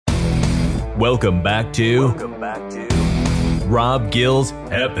Welcome back to Rob Gill's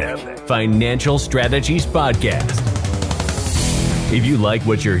Epic Financial Strategies Podcast. If you like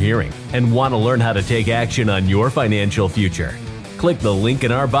what you're hearing and want to learn how to take action on your financial future, click the link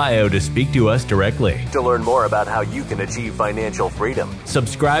in our bio to speak to us directly. To learn more about how you can achieve financial freedom,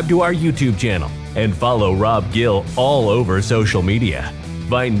 Subscribe to our YouTube channel and follow Rob Gill all over social media.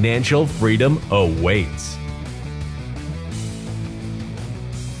 Financial freedom awaits.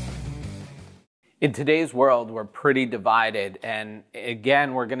 In today's world, we're pretty divided. And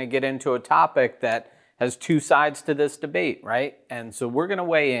again, we're going to get into a topic that has two sides to this debate, right? And so we're going to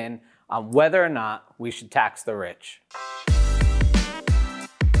weigh in on whether or not we should tax the rich.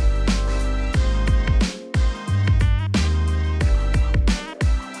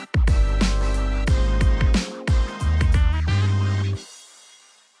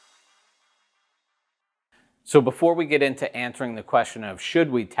 So before we get into answering the question of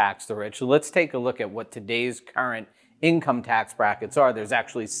should we tax the rich, let's take a look at what today's current income tax brackets are. There's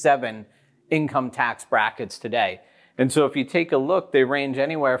actually 7 income tax brackets today. And so if you take a look, they range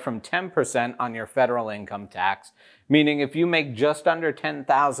anywhere from 10% on your federal income tax, meaning if you make just under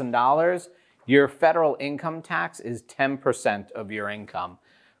 $10,000, your federal income tax is 10% of your income.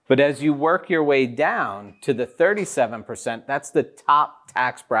 But as you work your way down to the 37%, that's the top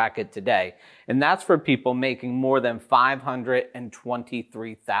tax bracket today. And that's for people making more than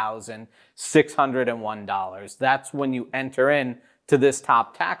 $523,601. That's when you enter in to this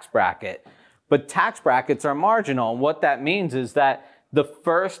top tax bracket. But tax brackets are marginal. And what that means is that the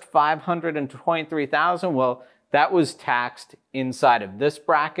first $523,000, well, that was taxed inside of this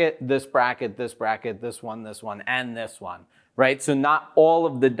bracket, this bracket, this bracket, this one, and this one. Right? So not all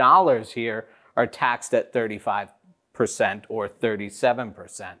of the dollars here are taxed at 35% or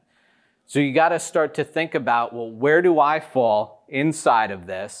 37%. So you got to start to think about, well, where do I fall inside of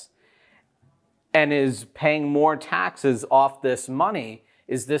this? And is paying more taxes off this money,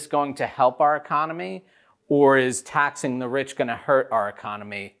 is this going to help our economy? Or is taxing the rich going to hurt our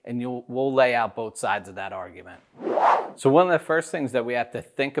economy? And we'll lay out both sides of that argument. So one of the first things that we have to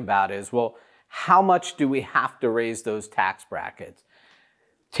think about is, well, how much do we have to raise those tax brackets?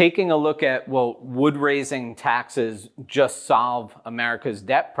 Taking a look at, well, would raising taxes just solve America's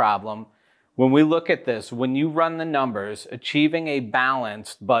debt problem? When we look at this, when you run the numbers, achieving a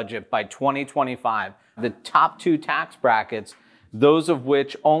balanced budget by 2025, the top 2 tax brackets, those of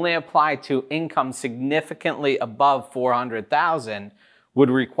which only apply to income significantly above $400,000, would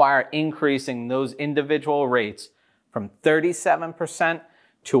require increasing those individual rates from 37%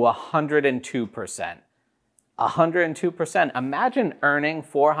 to 102%. 102%. Imagine earning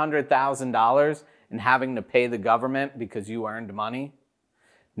 $400,000 and having to pay the government because you earned money.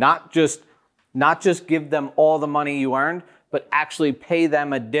 Not just give them all the money you earned, but actually pay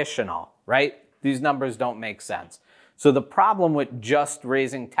them additional, right? These numbers don't make sense. So the problem with just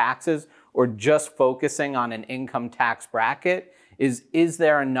raising taxes or just focusing on an income tax bracket is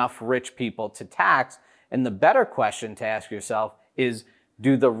there enough rich people to tax? And the better question to ask yourself is,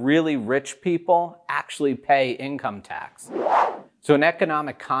 do the really rich people actually pay income tax? So an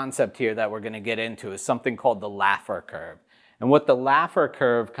economic concept here that we're going to get into is something called the Laffer curve. And what the Laffer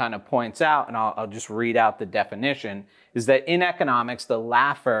curve kind of points out, and I'll just read out the definition, is that in economics, the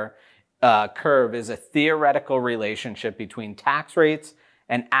Laffer curve is a theoretical relationship between tax rates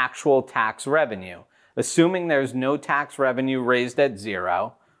and actual tax revenue. Assuming there's no tax revenue raised at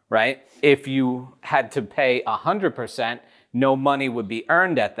 0, right? If you had to pay 100%, no money would be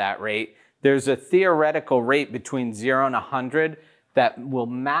earned at that rate. There's a theoretical rate between 0 and 100 that will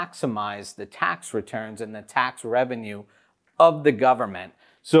maximize the tax returns and the tax revenue of the government.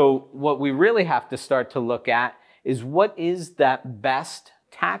 So what we really have to start to look at is, what is that best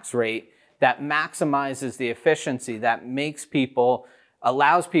tax rate that maximizes the efficiency, that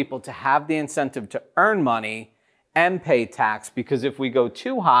allows people to have the incentive to earn money and pay tax? Because if we go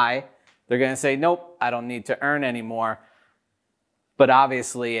too high, they're going to say, nope, I don't need to earn anymore. But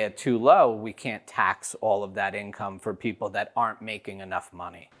obviously at too low, we can't tax all of that income for people that aren't making enough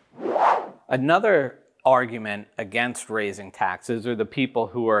money. Another argument against raising taxes, or the people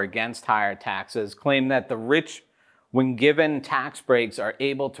who are against higher taxes, claim that the rich, when given tax breaks, are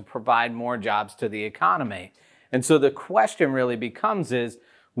able to provide more jobs to the economy. And so the question really becomes is,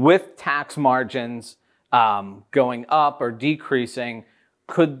 with tax margins going up or decreasing,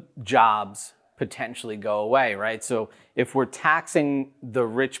 could jobs potentially go away, right? So if we're taxing the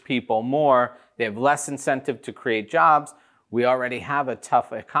rich people more, they have less incentive to create jobs. We already have a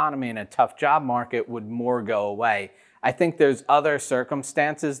tough economy and a tough job market. Would more go away? I think there's other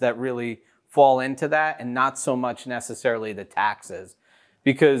circumstances that really fall into that, and not so much necessarily the taxes.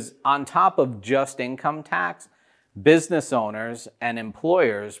 Because on top of just income tax, business owners and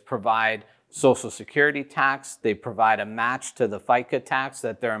employers provide Social Security tax. They provide a match to the FICA tax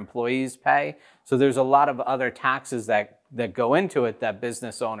that their employees pay. So there's a lot of other taxes that go into it that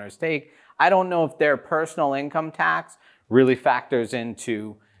business owners take. I don't know if their personal income tax really factors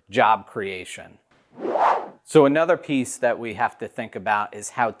into job creation. So another piece that we have to think about is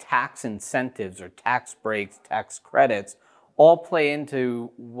how tax incentives or tax breaks, tax credits all play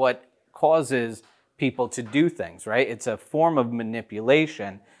into what causes people to do things, right? It's a form of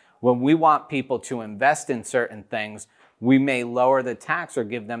manipulation. When we want people to invest in certain things, we may lower the tax or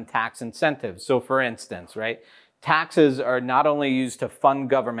give them tax incentives. So for instance, right, taxes are not only used to fund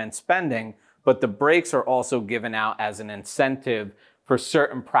government spending, but the breaks are also given out as an incentive for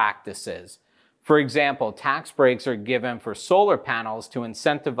certain practices. For example, tax breaks are given for solar panels to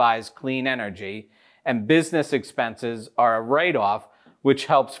incentivize clean energy, and business expenses are a write-off, which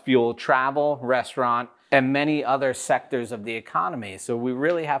helps fuel travel, restaurant, and many other sectors of the economy. So we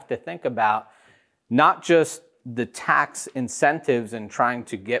really have to think about not just the tax incentives and trying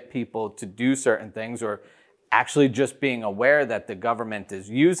to get people to do certain things, or actually just being aware that the government is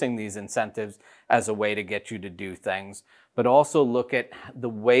using these incentives as a way to get you to do things, but also look at the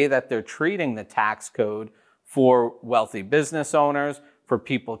way that they're treating the tax code for wealthy business owners, for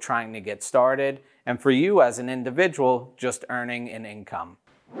people trying to get started, and for you as an individual just earning an income.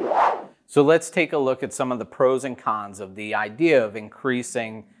 So let's take a look at some of the pros and cons of the idea of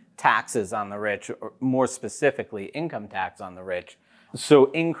increasing taxes on the rich, or more specifically, income tax on the rich. So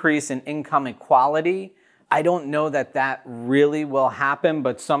increase in income equality, I don't know that that really will happen,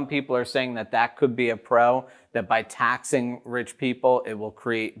 but some people are saying that that could be a pro, that by taxing rich people, it will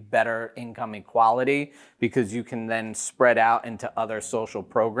create better income equality because you can then spread out into other social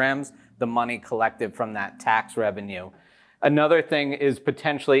programs the money collected from that tax revenue. Another thing is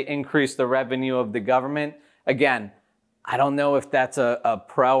potentially increase the revenue of the government. Again, I don't know if that's a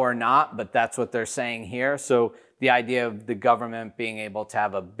pro or not, but that's what they're saying here. So the idea of the government being able to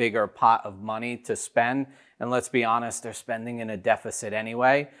have a bigger pot of money to spend, and let's be honest, they're spending in a deficit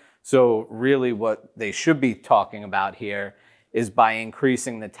anyway. So really what they should be talking about here is by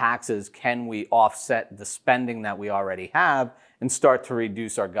increasing the taxes, can we offset the spending that we already have and start to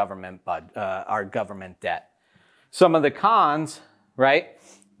reduce our government debt? Some of the cons, right?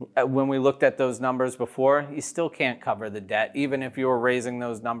 When we looked at those numbers before, you still can't cover the debt. Even if you were raising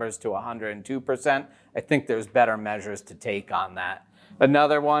those numbers to 102%, I think there's better measures to take on that.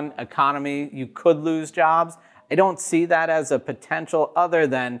 Another one, economy, you could lose jobs. I don't see that as a potential other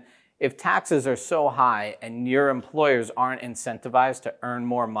than if taxes are so high and your employers aren't incentivized to earn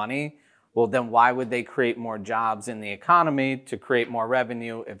more money, well, then why would they create more jobs in the economy to create more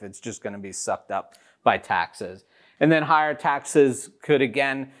revenue if it's just going to be sucked up by taxes? And then higher taxes could,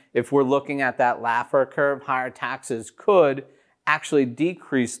 again, if we're looking at that Laffer curve, higher taxes could actually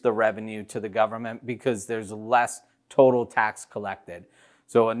decrease the revenue to the government because there's less total tax collected.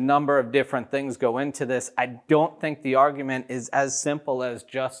 So a number of different things go into this. I don't think the argument is as simple as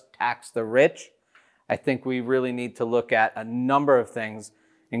just tax the rich. I think we really need to look at a number of things,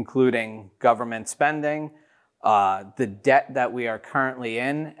 including government spending, the debt that we are currently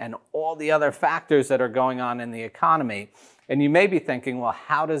in, and all the other factors that are going on in the economy. And you may be thinking, well,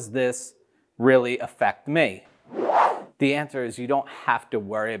 how does this really affect me? The answer is you don't have to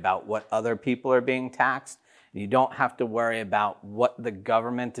worry about what other people are being taxed. You don't have to worry about what the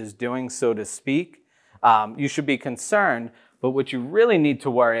government is doing, so to speak. You should be concerned, but what you really need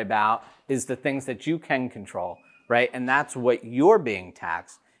to worry about is the things that you can control, right? And that's what you're being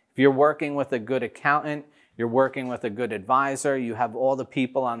taxed. If you're working with a good accountant, you're working with a good advisor, you have all the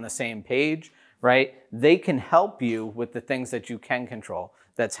people on the same page, right? They can help you with the things that you can control.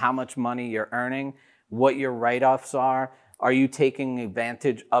 That's how much money you're earning, what your write-offs are you taking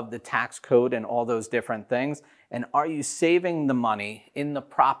advantage of the tax code and all those different things? And are you saving the money in the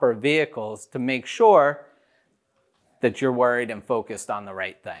proper vehicles to make sure that you're worried and focused on the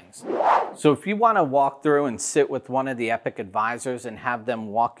right things? So if you want to walk through and sit with one of the Epic advisors and have them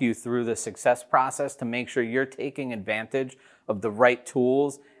walk you through the success process to make sure you're taking advantage of the right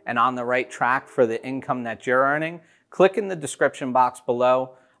tools and on the right track for the income that you're earning, click in the description box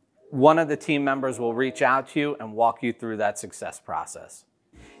below. One of the team members will reach out to you and walk you through that success process.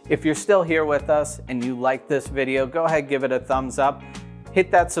 If you're still here with us and you like this video, go ahead, give it a thumbs up.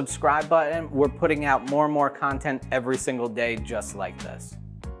 Hit that subscribe button. We're putting out more and more content every single day just like this.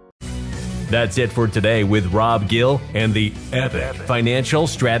 That's it for today with Rob Gill and the Epic Financial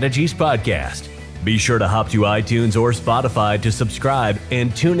Strategies Podcast. Be sure to hop to iTunes or Spotify to subscribe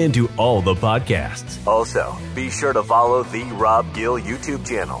and tune into all the podcasts. Also, be sure to follow the Rob Gill YouTube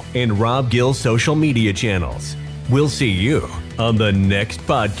channel and Rob Gill's social media channels. We'll see you on the next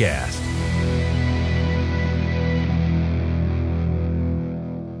podcast.